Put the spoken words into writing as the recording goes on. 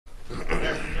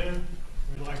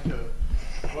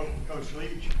Coach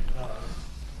Leach.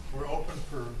 We're open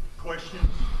for questions,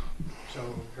 so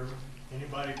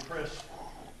anybody press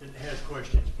that has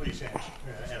questions, please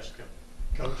ask them.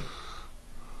 Coach?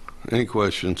 Any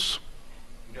questions?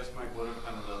 I guess, Mike, what have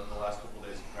kind of the last couple of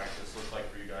days of practice looked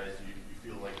like for you guys? Do you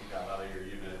feel like you got out of your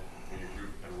unit and your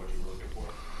group kind of what you were looking for?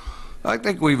 I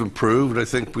think we've improved. I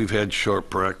think we've had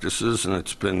sharp practices, and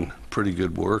it's been pretty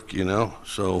good work, you know.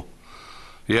 So,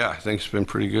 yeah, I think it's been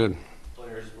pretty good.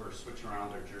 Players were switching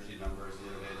around their jersey numbers the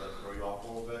other day to throw you off a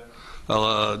little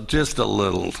bit? Just a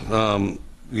little.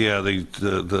 Yeah,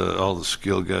 all the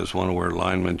skill guys want to wear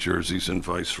lineman jerseys and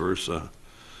vice versa.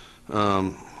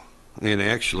 And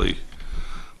actually,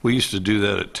 we used to do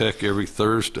that at Tech every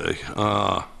Thursday.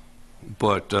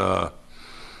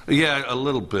 Yeah, a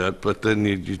little bit, but then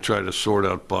you try to sort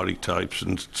out body types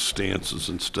and stances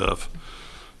and stuff.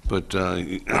 But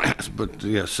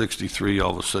yeah, 63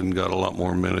 all of a sudden got a lot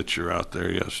more miniature out there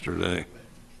yesterday.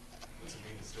 What's it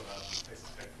mean to still have Texas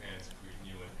Tech fans greeting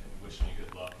you and wishing you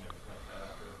good luck and everything like that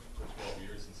after 12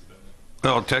 years since you've been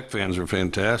there? Oh, Tech fans are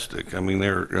fantastic. I mean,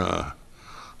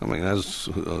 as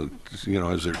you know,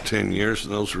 as they're 10 years,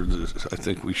 and those were I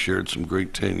think we shared some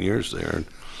great 10 years there. And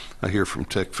I hear from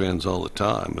Tech fans all the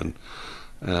time,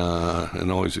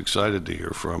 and always excited to hear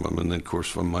from them. And then, of course,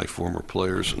 from my former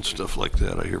players and stuff like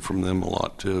that, I hear from them a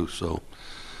lot too. So,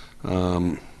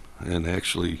 and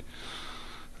actually,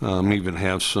 even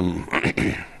have some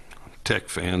Tech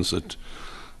fans that,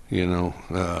 you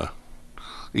know,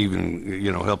 even,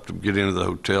 you know, helped them get into the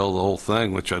hotel, the whole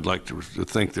thing, which I'd like to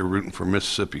think they're rooting for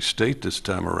Mississippi State this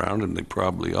time around, and they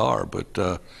probably are.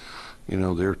 But, you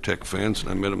know, they're Tech fans, and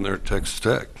I met them there at Texas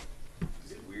Tech.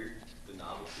 Is it weird, the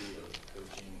novelty of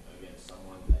coaching against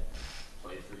someone that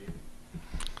played for you?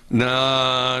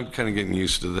 Nah, I'm kind of getting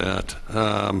used to that.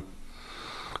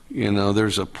 You know,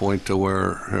 there's a point to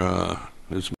where,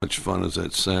 as much fun as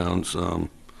that sounds,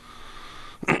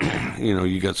 you know,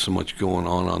 you got so much going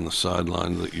on the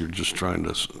sideline that you're just trying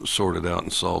to sort it out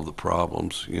and solve the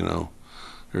problems, you know.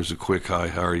 There's a quick hi,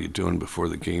 how are you doing before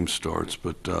the game starts,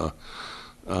 but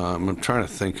I'm trying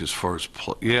to think as far as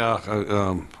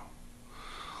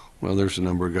well, there's a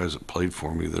number of guys that played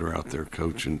for me that are out there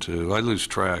coaching too. I lose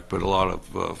track, but a lot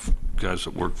of guys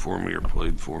that work for me or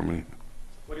played for me.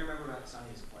 What do you remember about Sonny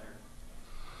as a player?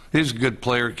 He's a good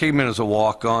player. Came in as a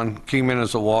walk-on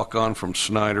from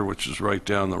Snyder, which is right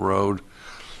down the road,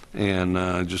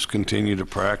 and just continued to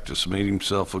practice. Made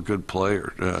himself a good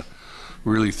player.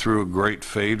 Really threw a great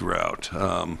fade route.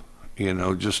 You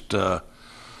know, just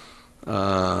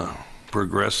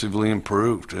progressively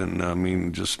improved, and I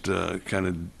mean, just kind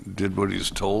of did what he was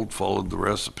told, followed the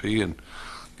recipe, and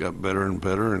got better and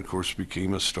better, and of course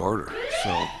became a starter.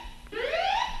 So.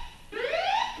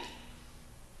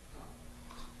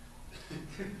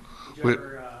 Did you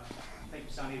ever think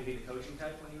Sonny to be the coaching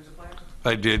type when he was a player?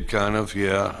 I did, kind of,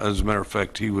 yeah. As a matter of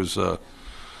fact, he was, I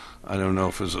don't know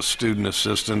if it was a student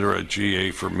assistant or a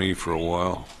GA for me for a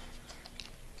while.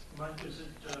 Mike,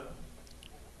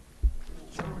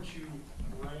 where would you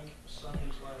rank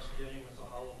Sonny's last game as a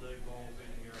Holiday Bowl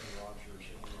beating Aaron Rodgers in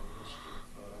your list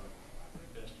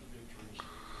of best victories,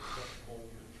 best bowl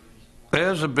victories? It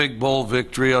was a big bowl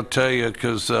victory, I'll tell you,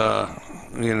 because,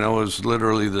 you know, it was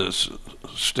literally the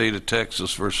state of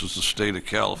Texas versus the state of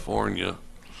California.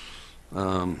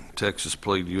 Texas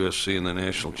played USC in the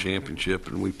national championship,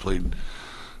 and we played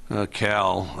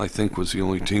Cal, I think, was the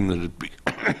only team that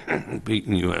had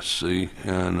beaten USC.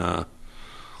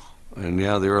 And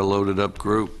yeah, they're a loaded up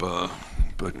group.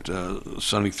 But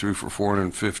Sonny threw for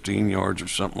 415 yards or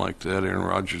something like that. Aaron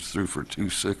Rodgers threw for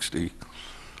 260.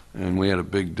 And we had a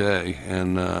big day.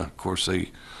 And, of course,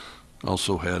 they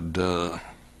also had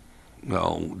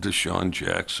Deshaun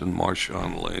Jackson,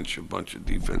 Marshawn Lynch, a bunch of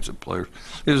defensive players.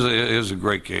 It was a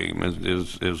great game.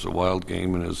 It was a wild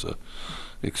game, and it was an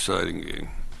exciting game.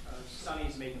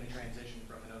 Sonny's making the transition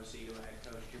from an OC to a head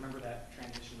coach. Do you remember that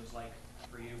transition was like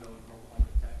for you going from Oklahoma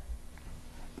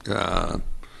to Tech?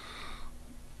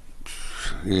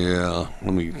 Yeah,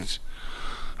 let me,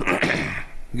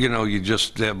 you know, you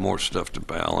just have more stuff to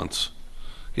balance.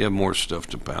 You have more stuff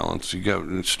to balance. You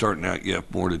got, starting out, you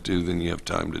have more to do than you have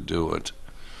time to do it.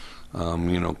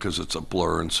 You know, because it's a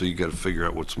blur, and so you got to figure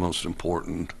out what's most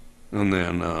important. And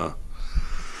then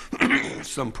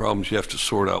some problems you have to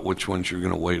sort out which ones you're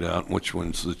going to wait out and which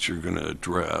ones that you're going to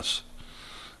address.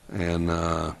 And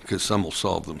because some will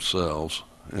solve themselves.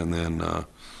 And then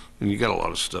and you got a lot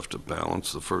of stuff to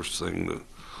balance. The first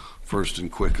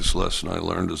and quickest lesson I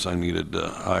learned is I needed to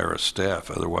hire a staff.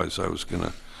 Otherwise, I was going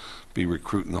to be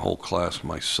recruiting the whole class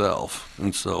myself.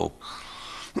 And so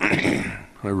I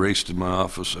raced in my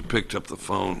office. I picked up the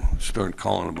phone, started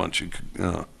calling a bunch of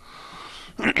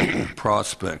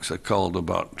prospects. I called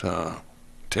about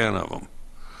 10 of them.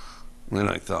 And then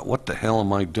I thought, what the hell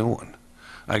am I doing?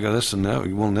 I go, listen, no,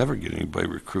 you will never get anybody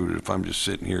recruited if I'm just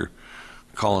sitting here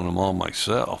calling them all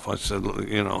myself. I said,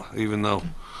 you know, even though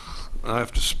I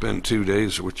have to spend 2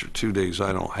 days, which are 2 days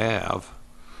I don't have,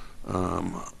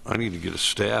 I need to get a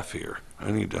staff here.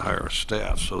 I need to hire a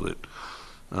staff so that,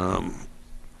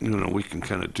 you know, we can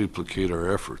kind of duplicate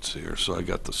our efforts here. So I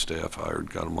got the staff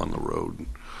hired, got them on the road, and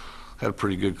had a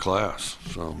pretty good class.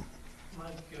 So.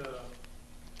 Mike,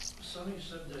 Sonny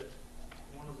said that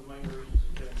one of the main reasons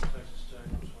he came to Texas Tech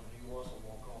was when he was a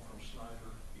walk-on from Snyder.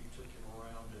 You took him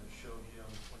around and showed him,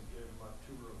 when you gave him a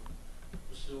tour of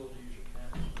facilities or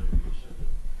campus, maybe you said that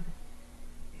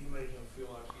you made him feel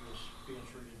like he was being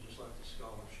treated just like the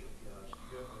scholarship guys. Do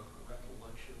you have a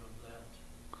recollection of that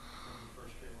when you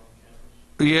first came on campus?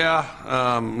 Yeah,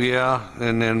 yeah,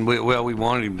 and then we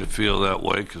wanted him to feel that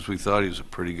way because we thought he was a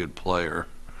pretty good player.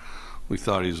 We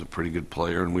thought he was a pretty good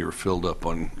player, and we were filled up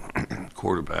on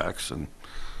quarterbacks, and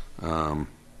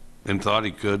thought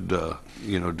he could,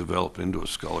 you know, develop into a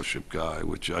scholarship guy,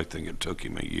 which I think it took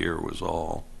him a year was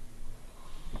all.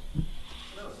 I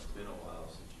know it's been a while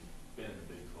since you've been in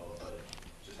the Big 12, but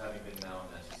just having been now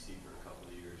in the SEC for a couple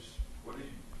of years, what are the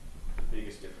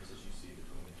biggest differences you see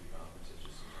between the two conferences,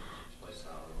 just in terms of play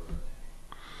style or whatever?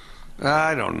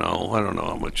 I don't know. I don't know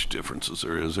how much differences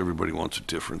there is. Everybody wants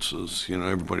differences. You know,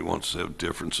 everybody wants to have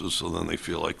differences, so then they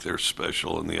feel like they're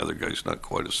special, and the other guy's not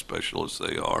quite as special as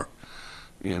they are.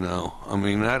 You know, I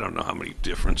mean, I don't know how many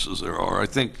differences there are. I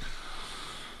think,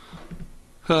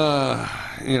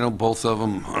 you know, both of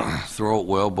them throw it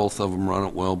well, both of them run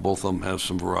it well, both of them have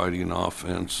some variety in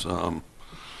offense. I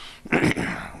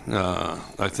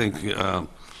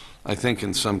think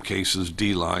in some cases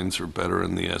D lines are better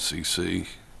in the SEC.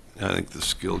 I think the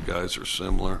skilled guys are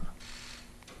similar.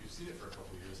 You've seen it for a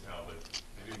couple of years now, but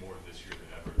maybe more this year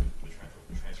than ever,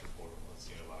 the transfer portal. Let's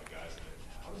see a lot of guys in it.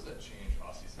 How does that change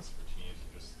off-seasons for teams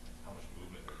and just how much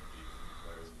movement there can be from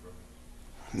players and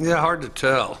programs? Yeah, hard to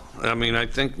tell. I mean, I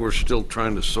think we're still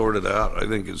trying to sort it out. I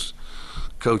think as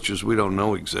coaches, we don't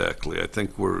know exactly. I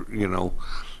think we're, you know,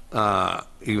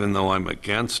 even though I'm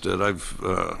against it,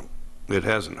 it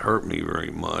hasn't hurt me very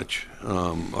much.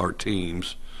 Our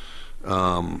teams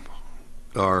are,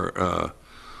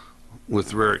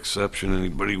 with rare exception,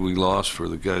 anybody we lost for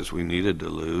the guys we needed to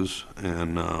lose,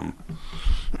 and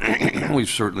we've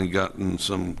certainly gotten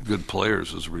some good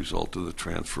players as a result of the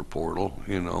transfer portal.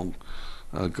 You know,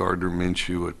 Gardner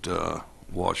Minshew at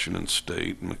Washington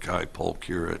State, Mekhi Polk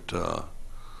here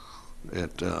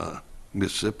at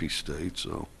Mississippi State.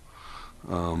 So,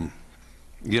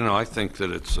 you know, I think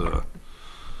that it's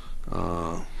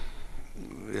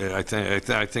yeah, I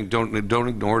think don't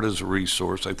ignore it as a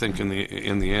resource. I think in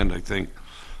the end,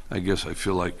 I guess I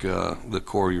feel like the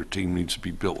core of your team needs to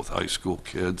be built with high school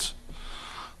kids.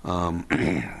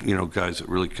 You know, guys that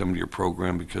really come to your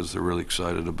program because they're really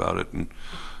excited about it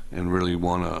and really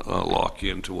want to lock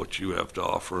you into what you have to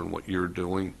offer and what you're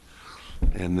doing.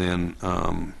 And then,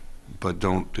 but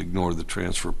don't ignore the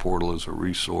transfer portal as a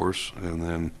resource. And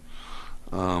then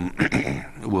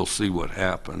we'll see what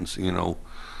happens. You know,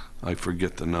 I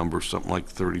forget the number, something like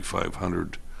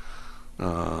 3,500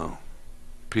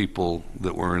 people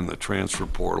that were in the transfer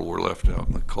portal were left out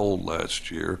in the cold last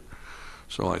year.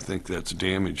 So I think that's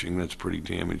damaging. That's pretty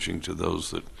damaging to those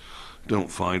that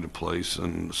don't find a place.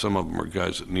 And some of them are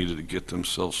guys that needed to get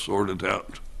themselves sorted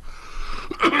out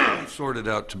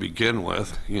to begin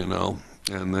with, you know,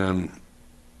 and then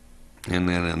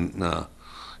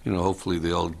you know, hopefully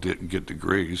they all get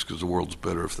degrees, because the world's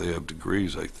better if they have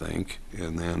degrees, I think.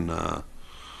 And then,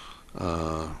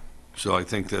 so I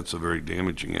think that's a very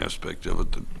damaging aspect of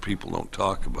it that people don't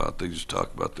talk about. They just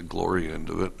talk about the glory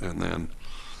end of it. And then,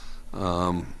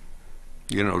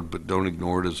 you know, but don't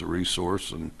ignore it as a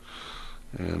resource.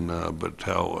 But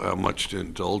how much to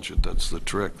indulge it, that's the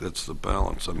trick. That's the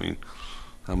balance. I mean,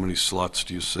 how many slots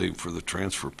do you save for the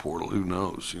transfer portal? Who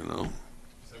knows, you know?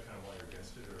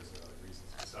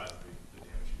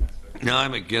 No,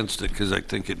 I'm against it because I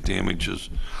think it damages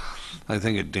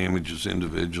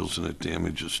individuals and it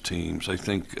damages teams. I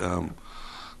think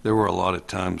there were a lot of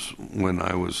times when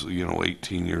I was, you know,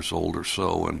 18 years old or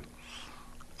so, and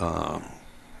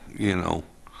you know,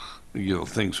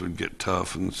 things would get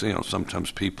tough, and you know, sometimes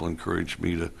people encouraged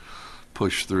me to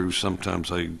push through.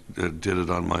 Sometimes I did it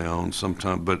on my own.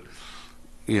 Sometimes, but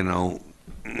you know,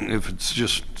 if it's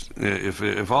just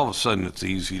if all of a sudden it's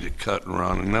easy to cut and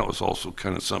run, and that was also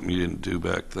kind of something you didn't do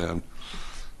back then.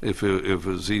 If it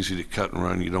was easy to cut and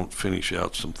run, you don't finish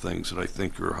out some things that I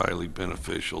think are highly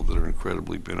beneficial, that are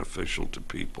incredibly beneficial to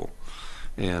people.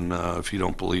 And if you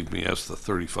don't believe me, ask the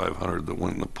 3,500 that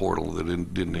went in the portal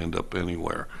that didn't end up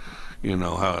anywhere. You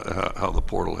know, how the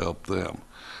portal helped them.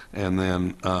 And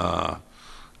then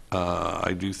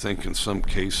I do think in some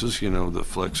cases, you know, the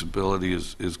flexibility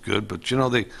is good, but, you know,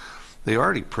 they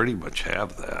already pretty much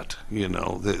have that. You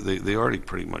know, they already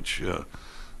pretty much,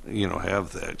 you know,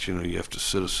 have that. You know, you have to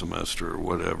sit a semester or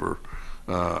whatever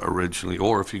originally,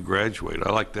 or if you graduate.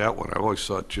 I like that one. I always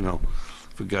thought, you know,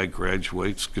 if a guy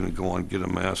graduates, going to go on get a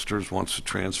master's, wants to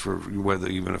transfer, whether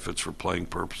even if it's for playing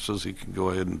purposes, he can go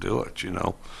ahead and do it, you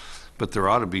know. But there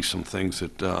ought to be some things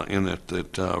that in it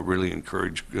that really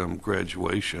encourage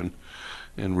graduation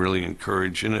and really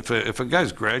encourage. And if a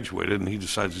guy's graduated and he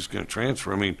decides he's going to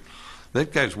transfer, I mean,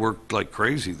 that guy's worked like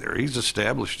crazy there. He's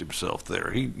established himself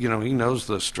there. He knows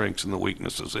the strengths and the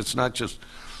weaknesses. It's not just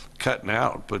cutting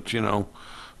out, but you know,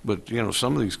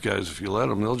 some of these guys, if you let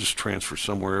them, they'll just transfer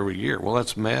somewhere every year. Well,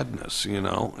 that's madness, you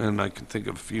know. And I can think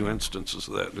of a few instances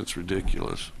of that, and it's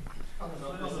ridiculous. On the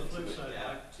flip To side,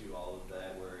 adapt to all of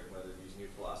that, whether these new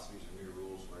philosophies or new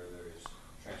rules, where there's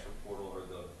transfer portal or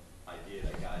the idea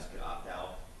that guys could opt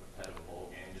out ahead of a bowl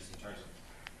game, just in terms of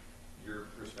your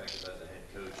perspective as a head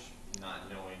coach, not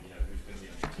knowing, you know, who's going to be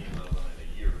on your team, let alone in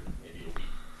a year, maybe a week.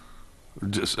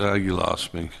 Just you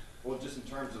lost me. Well, just in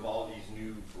terms of all these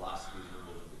new philosophies and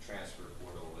rules of the transfer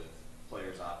portal with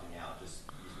players opting out, just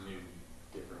these new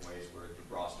different ways where the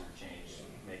roster change,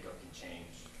 makeup can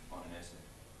change on an instant.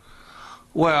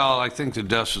 Well, I think the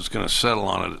dust is going to settle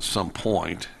on it at some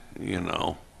point, you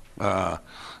know.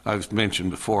 I've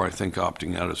mentioned before, I think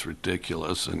opting out is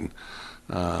ridiculous, and,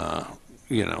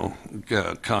 you know,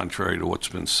 contrary to what's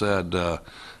been said,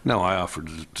 no, I offered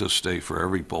to stay for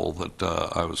every bowl that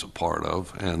I was a part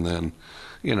of, and then,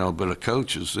 you know, but a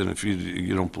coach is, and if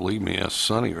you don't believe me, ask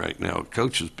Sonny right now, a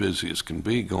coach is busy as can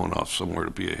be going off somewhere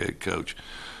to be a head coach.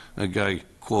 A guy,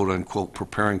 quote unquote,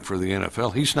 preparing for the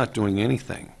NFL, he's not doing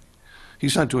anything.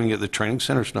 He's not doing it. The training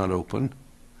center's not open.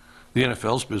 The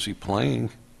NFL's busy playing.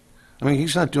 I mean,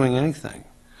 he's not doing anything.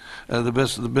 The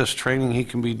best training he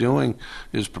can be doing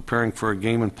is preparing for a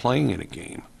game and playing in a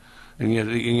game. And yet,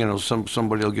 you know,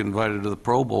 somebody will get invited to the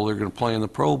Pro Bowl. They're going to play in the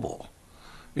Pro Bowl.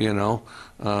 You know,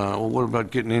 well, what about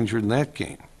getting injured in that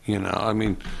game? You know, I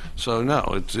mean, so no,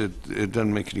 it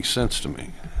doesn't make any sense to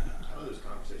me. How do those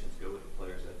conversations go with the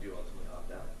players that do ultimately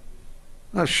opt out?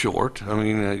 Not short. I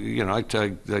mean, you know, I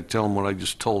tell them what I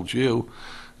just told you,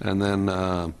 and then,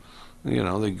 you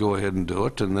know, they go ahead and do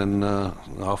it, and then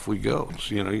off we go.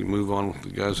 So, you know, you move on with the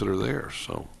guys that are there.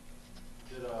 So.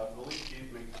 Did the Leach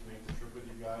chief make the trip with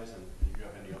you guys, and do you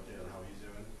have any update on how he's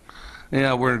doing?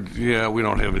 Yeah, we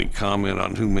don't have any comment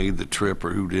on who made the trip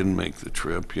or who didn't make the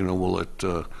trip. You know, we'll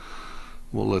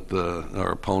let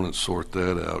our opponents sort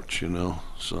that out. You know,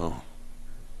 so.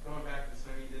 Going back to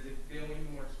Sonny, does it feel any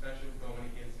more special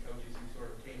going against coaches who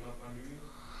sort of came up under you?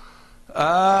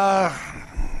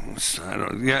 I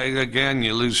don't. Yeah, again,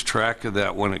 you lose track of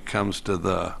that when it comes to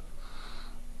the.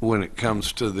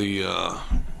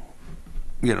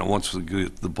 You know, once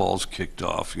the ball's kicked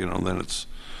off, you know, then it's.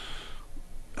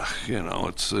 You know,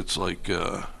 it's like.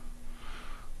 I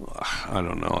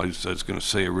don't know. I was going to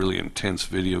say a really intense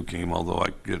video game, although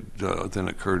then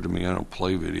occurred to me I don't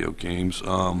play video games.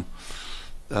 Yeah,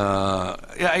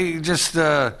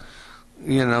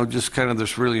 you know, just kind of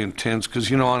this really intense, because,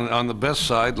 you know, on the best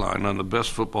sideline, on the best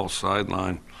football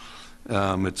sideline,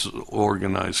 it's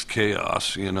organized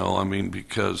chaos, you know, I mean,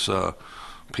 because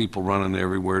people running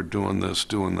everywhere, doing this,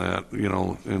 doing that, you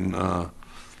know,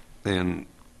 and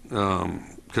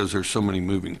because there's so many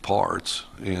moving parts,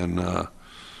 and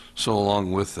so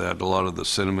along with that, a lot of the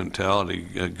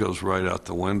sentimentality goes right out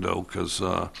the window, because,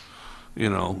 you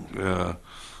know,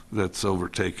 that's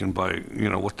overtaken by, you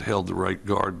know, what the hell did the right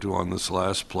guard do on this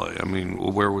last play? I mean,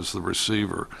 where was the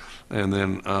receiver? And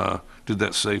then did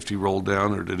that safety roll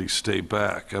down, or did he stay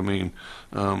back? I mean,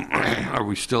 are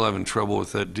we still having trouble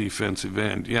with that defensive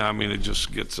end? Yeah, I mean, it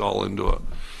just gets all into a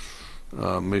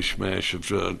mishmash of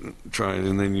trying,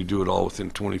 and then you do it all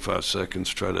within 25 seconds,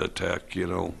 try to attack, you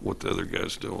know, what the other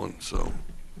guy's doing, so.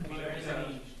 I mean, are there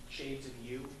any shades of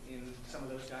you in some of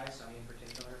those guys, Sonny in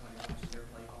particular, when it comes to their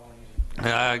play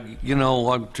calling? You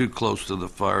know, I'm too close to the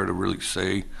fire to really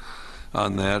say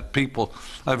on that.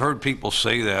 I've heard people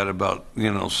say that about,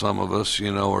 you know, some of us,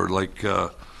 you know, or like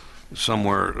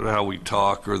somewhere how we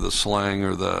talk, or the slang,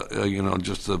 or the, you know,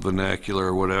 just the vernacular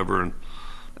or whatever.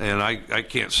 And I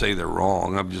can't say they're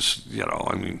wrong. I'm just, you know,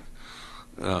 I mean,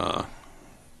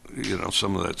 you know,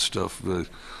 some of that stuff,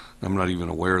 I'm not even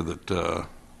aware that,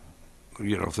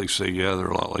 you know, if they say, yeah, they're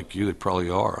a lot like you, they probably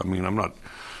are. I mean, I'm not,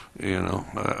 you know,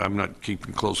 I'm not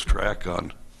keeping close track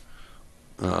on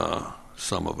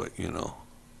some of it, you know.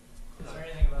 Is there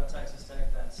anything about Texas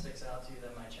Tech that sticks out to you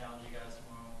that might challenge you guys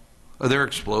tomorrow? They're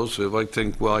explosive. I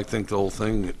think the whole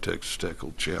thing at Texas Tech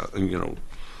will,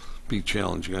 be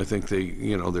challenging. I think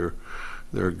they're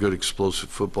a good explosive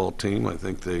football team. I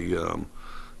think they, and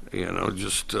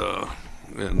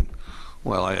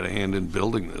well, I had a hand in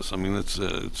building this. I mean, it's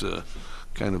a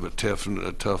kind of a tough,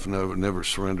 never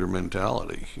surrender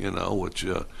mentality, which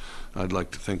I'd like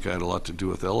to think I had a lot to do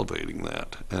with elevating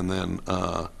that. And then,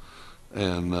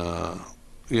 and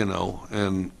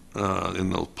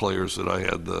those players that I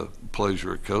had the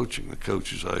pleasure of coaching, the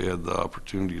coaches I had the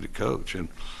opportunity to coach, and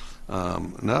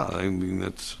no, I mean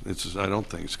I don't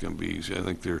think it's going to be easy. I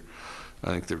think they're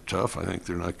tough. I think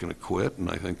they're not going to quit, and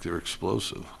I think they're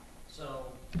explosive.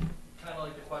 So, kind of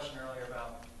like the question earlier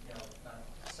about, not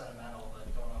sentimental,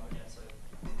 but going up against a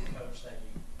coach that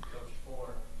you coached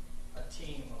for, a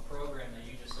team, a program that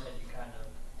you just said you kind of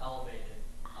elevated.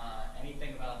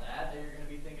 Anything about that you're going to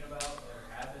be thinking about or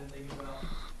have been thinking about?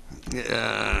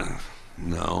 Yeah,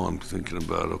 no, I'm thinking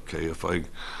about, okay, if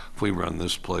we run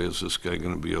this play, is this guy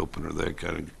going to be open or that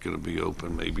guy going to be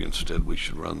open? Maybe instead we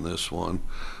should run this one.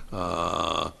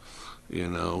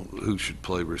 Who should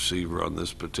play receiver on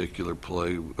this particular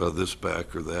play, this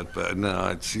back or that back?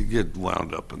 No, you get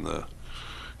wound up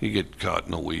you get caught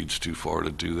in the weeds too far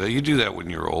to do that. You do that when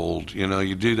you're old,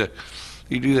 you do that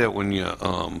when you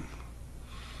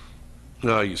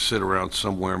sit around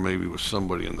somewhere maybe with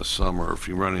somebody in the summer, or if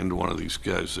you run into one of these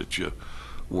guys that you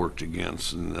worked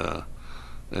against, and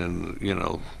then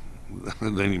you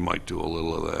might do a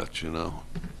little of that, Will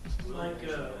Like,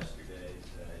 mentioned yesterday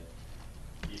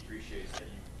that he appreciates that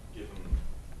you give him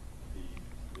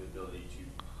the ability to,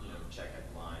 check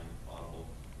at the line, audible.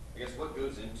 I guess what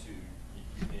goes into you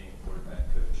being a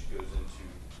quarterback coach goes into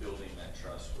building that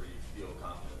trust where you feel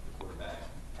confident the quarterback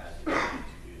has the ability to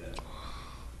do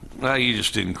that. You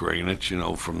just ingrain it,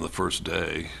 from the first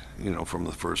day,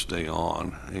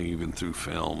 on, and even through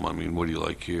film. I mean, what do you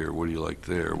like here? What do you like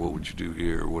there? What would you do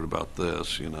here? What about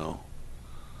this,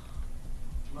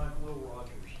 Mike, Will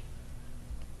Rogers,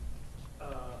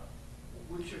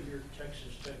 which of your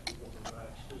Texas Tech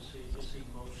quarterbacks is he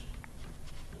most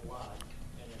like,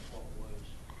 and in what ways?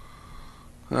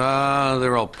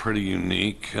 They're all pretty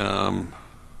unique.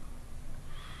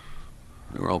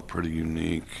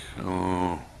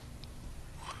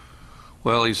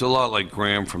 Well, he's a lot like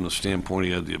Graham from the standpoint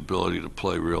he had the ability to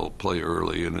play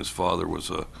early, and his father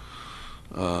was a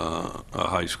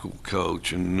high school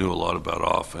coach and knew a lot about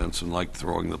offense and liked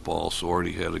throwing the ball, so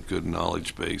already had a good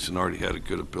knowledge base and already had a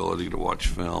good ability to watch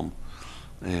film.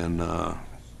 And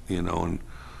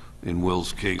in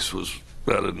Will's case was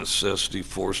out of necessity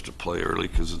forced to play early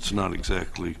because it's not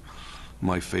exactly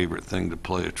my favorite thing to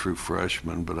play a true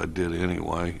freshman, but I did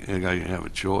anyway. And I didn't have a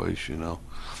choice, And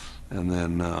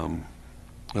then,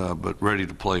 but ready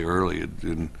to play early,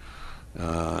 and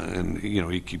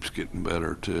he keeps getting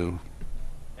better too.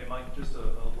 Hey, Mike, just a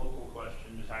local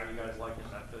question. Just how are you guys liking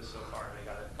Memphis so far? They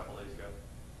got it a couple days ago.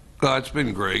 It's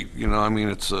been great.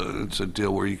 It's a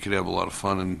deal where you could have a lot of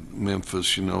fun in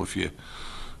Memphis. If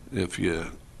you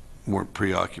weren't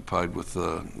preoccupied with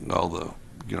all the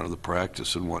the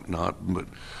practice and whatnot. But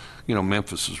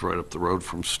Memphis is right up the road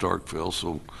from Starkville,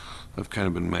 so I've kind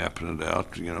of been mapping it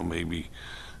out. Maybe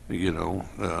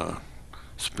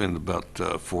spend about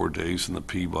 4 days in the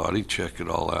Peabody, check it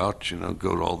all out.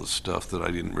 Go to all the stuff that I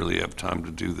didn't really have time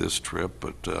to do this trip,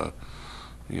 but Going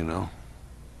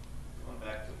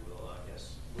back to Will, I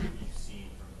guess, what have you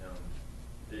seen from him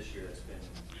this year that's been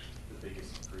the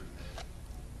biggest improvement,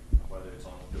 whether it's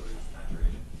on the field or just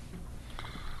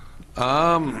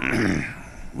maturation?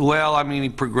 Well, I mean, he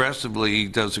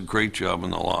does a great job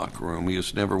in the locker room. He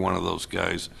is never one of those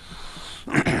guys.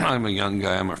 I'm a young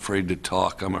guy. I'm afraid to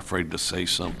talk. I'm afraid to say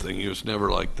something. He was never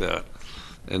like that.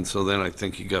 And so then I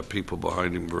think he got people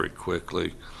behind him very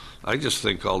quickly. I just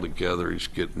think altogether he's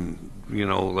getting, you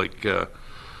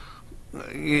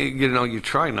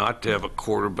try not to have a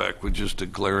quarterback with just a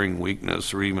glaring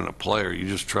weakness or even a player. You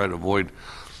just try to avoid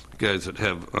guys that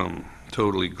have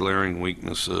totally glaring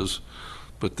weaknesses.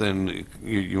 But then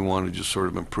you want to just sort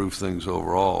of improve things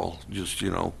overall, just,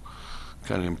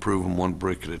 kind of improve them one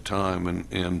brick at a time.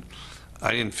 And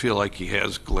I didn't feel like he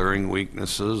has glaring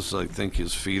weaknesses. I think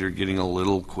his feet are getting a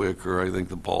little quicker. I think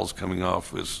the ball's coming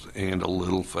off his hand a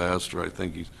little faster. I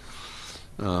think he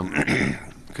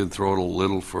can throw it a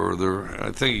little further.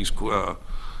 I think he's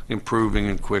improving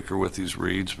and quicker with these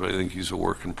reads, but I think he's a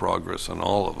work in progress on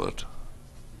all of it.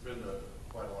 You've been to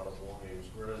quite a lot of bowl games.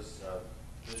 Where does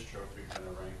this trophy kind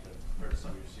of rank compared to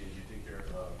some you've seen? Do you think you're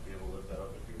be able to lift that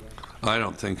up if you win? I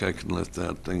don't think I can lift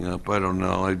that thing up. I don't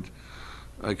know.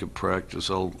 I could practice.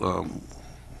 I'll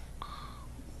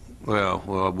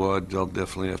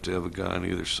definitely have to have a guy on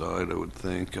either side, I would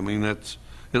think. I mean, it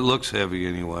looks heavy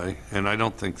anyway, and I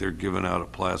don't think they're giving out a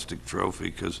plastic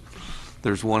trophy because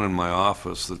there's one in my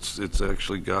office it's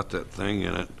actually got that thing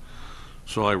in it.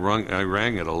 So I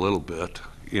rang it a little bit,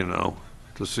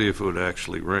 to see if it would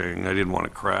actually ring. I didn't want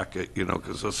to crack it,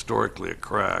 because historically it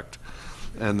cracked.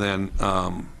 And then,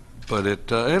 but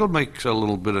it'll make a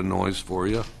little bit of noise for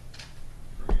you.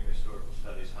 From your historical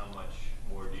studies, how much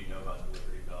more do you know about the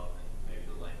Liberty Bell than maybe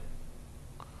the Lincoln?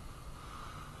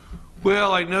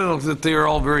 Well, I know that they are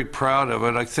all very proud of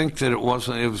it. I think that it was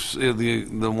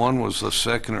the one was the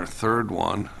second or third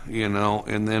one,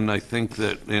 and then I think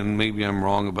that, and maybe I'm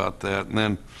wrong about that, and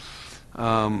then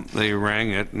they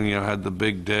rang it and had the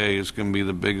big day. It's going to be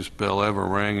the biggest bell ever.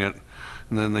 Rang it,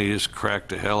 and then they just cracked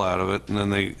the hell out of it, and then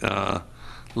they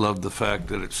loved the fact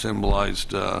that it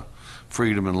symbolized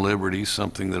freedom and liberty,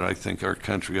 something that I think our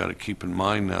country ought to keep in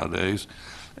mind nowadays,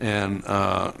 and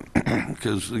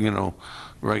because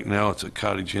right now it's a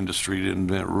cottage industry to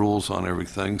invent rules on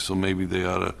everything, so maybe they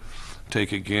ought to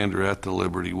take a gander at the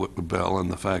Liberty Bell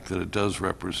and the fact that it does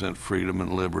represent freedom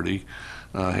and liberty,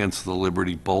 hence the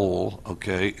Liberty Bowl,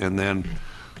 okay? And then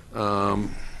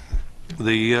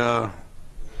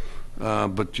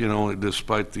but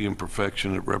despite the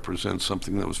imperfection, it represents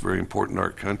something that was very important to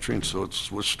our country, and so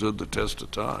it's withstood the test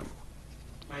of time.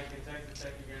 Mike, in Texas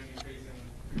Tech, you're going to be facing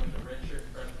pretty much a redshirt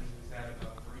freshman who's had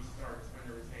about 3 starts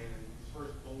under his hand in his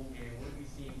first bowl game. What have you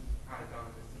seen out of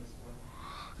Donovan in this one?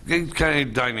 He's kind of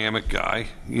a dynamic guy,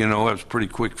 has pretty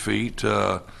quick feet,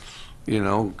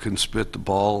 can spit the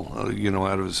ball,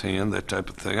 out of his hand, that type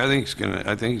of thing. I think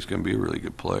he's gonna be a really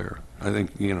good player. I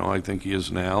think he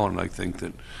is now, and I think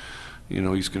that,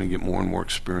 he's gonna get more and more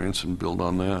experience and build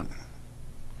on that.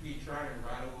 Do you try and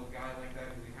rattle a guy like that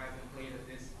who hasn't played at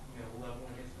this level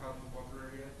in his college football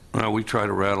career yet? We try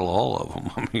to rattle all of them.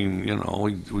 I mean,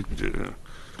 we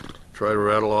try to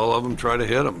rattle all of them, try to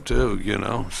hit them too,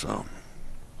 so.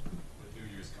 With New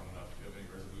Year's coming up, do you have any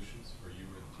resolutions for you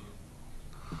or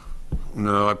the team?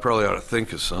 No, I probably ought to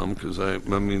think of some, because I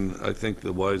think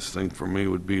the wise thing for me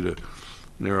would be to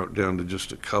narrow it down to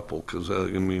just a couple, because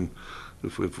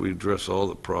if we address all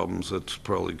the problems, that's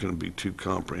probably going to be too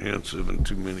comprehensive and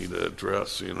too many to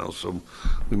address, so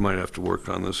we might have to work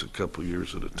on this a couple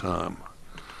years at a time.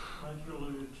 As you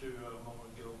alluded to a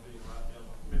moment ago,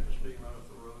 Memphis being right up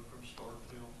the road from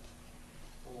Starkville,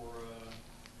 for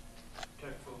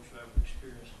Tech folks who haven't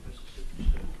experienced the Mississippi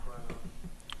State crowd,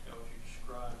 how would you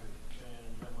describe it,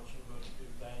 and how much of an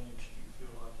advantage do you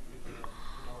feel like you could have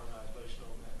tomorrow night based on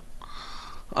that?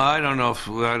 I don't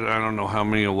know how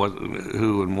many of what,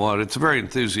 who and what. It's a very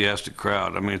enthusiastic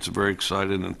crowd. It's a very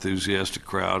excited, enthusiastic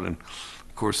crowd, and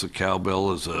of course the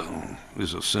cowbell is a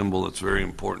symbol that's very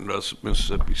important to us at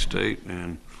Mississippi State,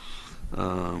 and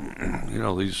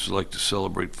these like to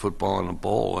celebrate football in a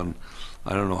bowl, and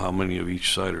I don't know how many of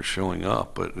each side are showing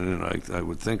up, but I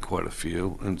would think quite a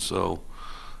few, and so.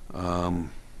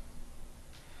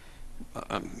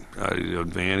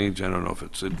 Advantage, I don't know if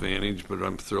it's advantage, but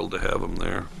I'm thrilled to have them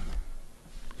there. Are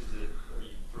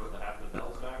you thrilled to have the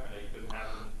bells back? I know you couldn't have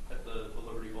them at the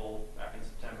Liberty Bowl back in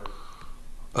September.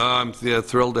 Yeah,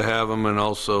 thrilled to have them, and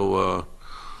also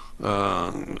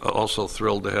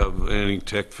thrilled to have any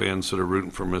Tech fans that are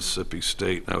rooting for Mississippi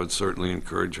State. I would certainly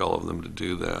encourage all of them to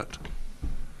do that.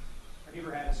 Have you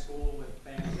ever had a school with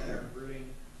fans that are rooting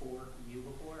for you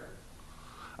before?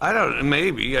 I don't.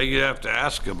 Maybe you have to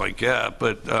ask them, I guess,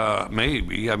 but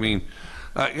maybe. Yeah,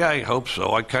 I hope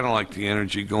so. I kind of like the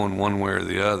energy going one way or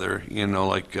the other.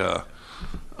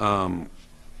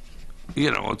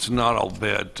 It's not all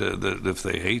bad that if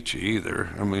they hate you either.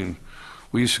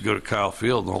 We used to go to Kyle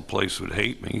Field, and the whole place would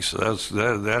hate me, so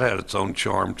that had its own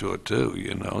charm to it too.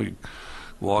 You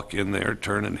walk in there,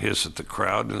 turn and hiss at the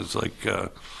crowd, and it's like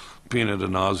being at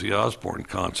an Ozzy Osbourne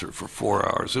concert for 4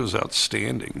 hours. It was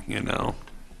outstanding. Is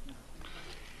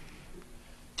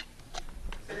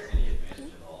there any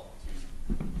advantage at all to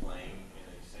playing in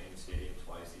the same stadium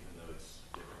twice, even though it's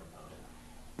different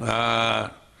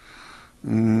opponent?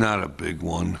 Not a big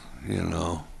one,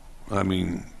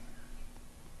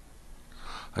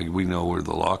 we know where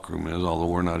the locker room is, although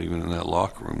we're not even in that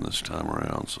locker room this time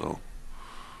around, so.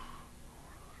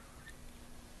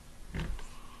 Is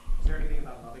there anything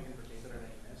about Lubbock in particular that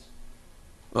you miss?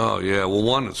 Oh, yeah. Well,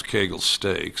 one is Kegel's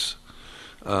Steaks.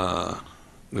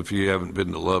 If you haven't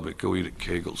been to Lubbock, go eat at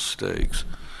Kegel's Steaks.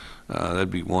 That'd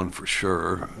be one for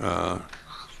sure.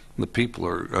 The people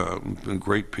are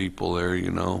great people there,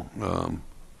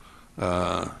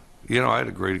 I had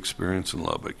a great experience in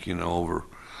Lubbock, over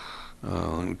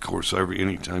And of course,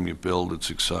 anytime you build, it's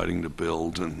exciting to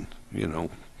build. And, you know,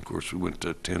 of course, we went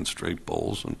to 10 straight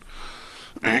bowls. And,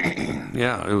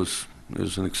 yeah, it was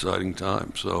an exciting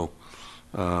time. So,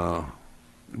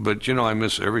 but, you know, I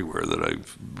miss everywhere that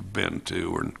I've been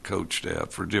to or coached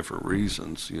at for different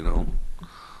reasons, you know.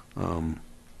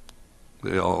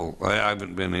 I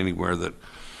haven't been anywhere that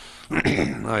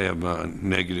I have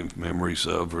negative memories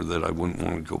of or that I wouldn't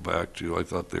want to go back to. I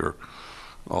thought they were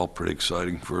all pretty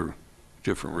exciting for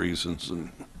different reasons.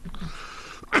 And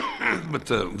but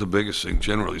the biggest thing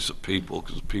generally is the people,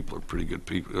 because people are pretty good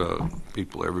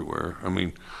people everywhere. I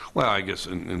mean, well, I guess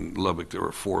in Lubbock there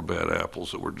were 4 bad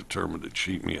apples that were determined to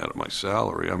cheat me out of my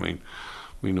salary. I mean,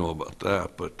 we know about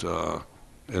that, but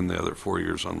and the other 4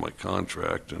 years on my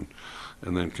contract, and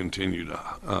then continue to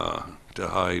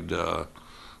hide the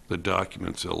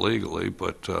documents illegally.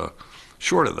 But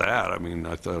short of that, I mean,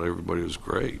 I thought everybody was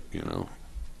great, you know.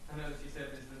 I know you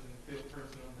said this doesn't feel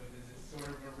personal, but is it sort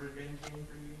of a revenge game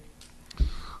for you?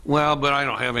 Well, but I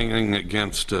don't have anything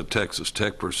against Texas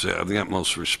Tech per se. I have the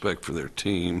utmost respect for their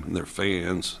team, and their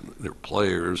fans, their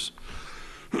players,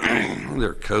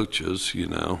 their coaches, you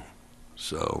know.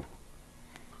 So,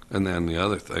 and then the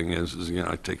other thing is, you know,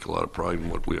 I take a lot of pride in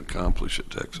what we accomplish at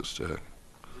Texas Tech. Is it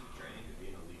draining to be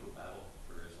in a legal battle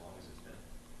for as long as it's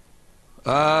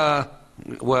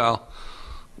been? Well,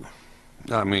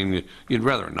 I mean, you'd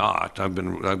rather not. I've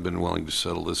been willing to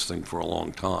settle this thing for a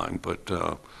long time, but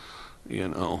you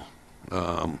know,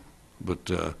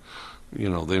 you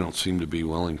know, they don't seem to be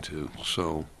willing to.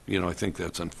 So, you know, I think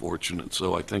that's unfortunate.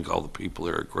 So I think all the people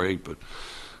there are great, but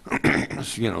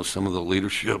you know, some of the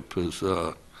leadership is,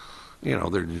 you know,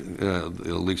 they're at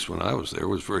least when I was there,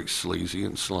 was very sleazy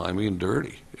and slimy and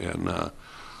dirty, and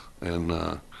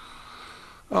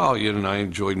oh, yeah, and I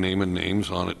enjoyed naming names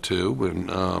on it too,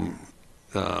 and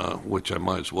which I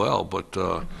might as well, but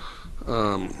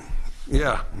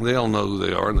yeah, they all know who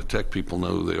they are, and the Tech people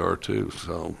know who they are too.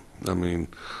 So, I mean,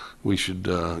 we should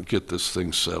get this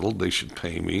thing settled. They should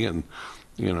pay me, and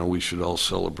you know, we should all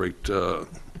celebrate,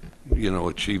 you know,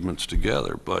 achievements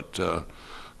together. But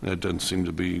that doesn't seem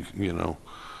to be, you know,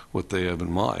 what they have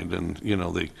in mind. And you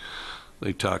know, they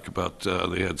talk about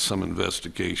they had some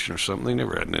investigation or something. They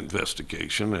never had an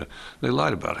investigation. They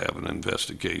lied about having an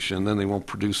investigation, and then they won't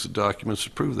produce the documents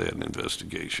to prove they had an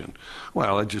investigation.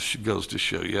 Well, it just goes to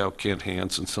show you how Kent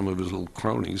Hance and some of his little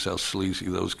cronies, how sleazy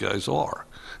those guys are.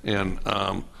 And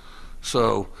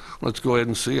so let's go ahead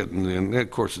and see it. And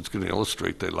of course, it's going to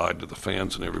illustrate they lied to the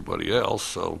fans and everybody else.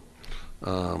 So,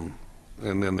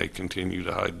 and then they continue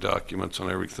to hide documents on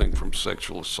everything from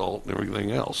sexual assault and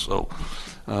everything else. So,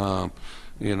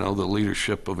 you know, the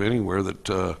leadership of anywhere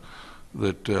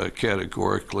that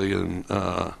categorically and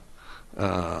that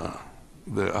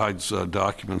hides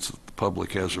documents that the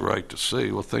public has a right to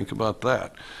see. Well, think about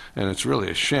that. And it's really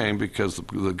a shame, because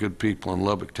the good people in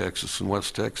Lubbock, Texas and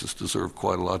West Texas deserve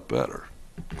quite a lot better.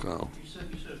 So. You said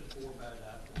 4 bad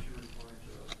apples. You're referring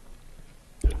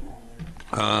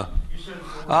to. You said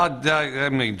 4 I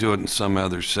may do it in some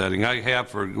other setting. I have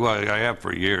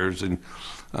for years, and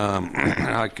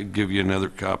I could give you another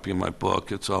copy of my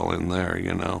book. It's all in there,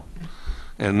 you know.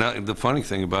 And the funny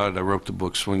thing about it, I wrote the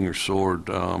book Swing Your Sword,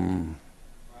 I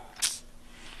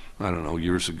don't know,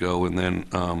 years ago, and then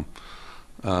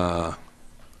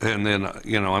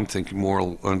you know, I'm thinking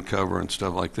Moral Uncover and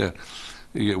stuff like that,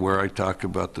 where I talk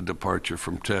about the departure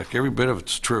from Tech. Every bit of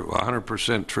it's true,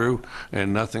 100% true,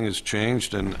 and nothing has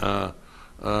changed in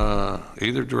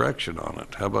either direction on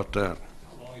it. How about that?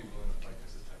 How long are you willing to fight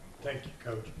this as technical? Thank you,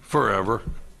 Coach. Forever.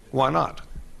 Why not?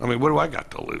 I mean, what do I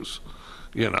got to lose?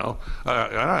 You know, I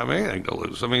don't have anything to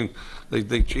lose. I mean,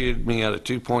 they cheated me out of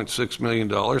 $2.6 million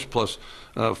plus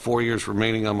 4 years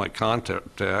remaining on my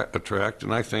contract,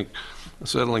 and I think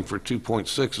settling for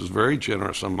 2.6 is very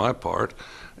generous on my part.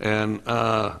 And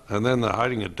then the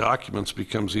hiding of documents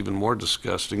becomes even more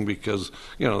disgusting, because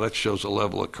you know, that shows a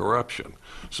level of corruption.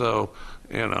 So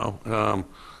you know,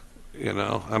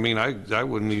 I mean, I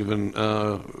wouldn't even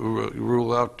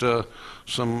rule out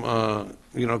some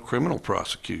you know, criminal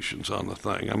prosecutions on the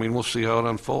thing. I mean, we'll see how it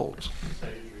unfolds.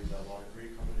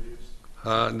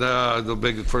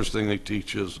 The first thing they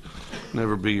teach is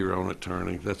never be your own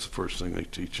attorney. That's the first thing they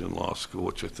teach in law school,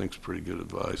 which I think is pretty good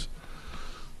advice.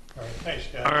 All right, thanks,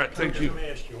 guys. All right, thank you. Let me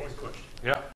ask you one question. Yeah.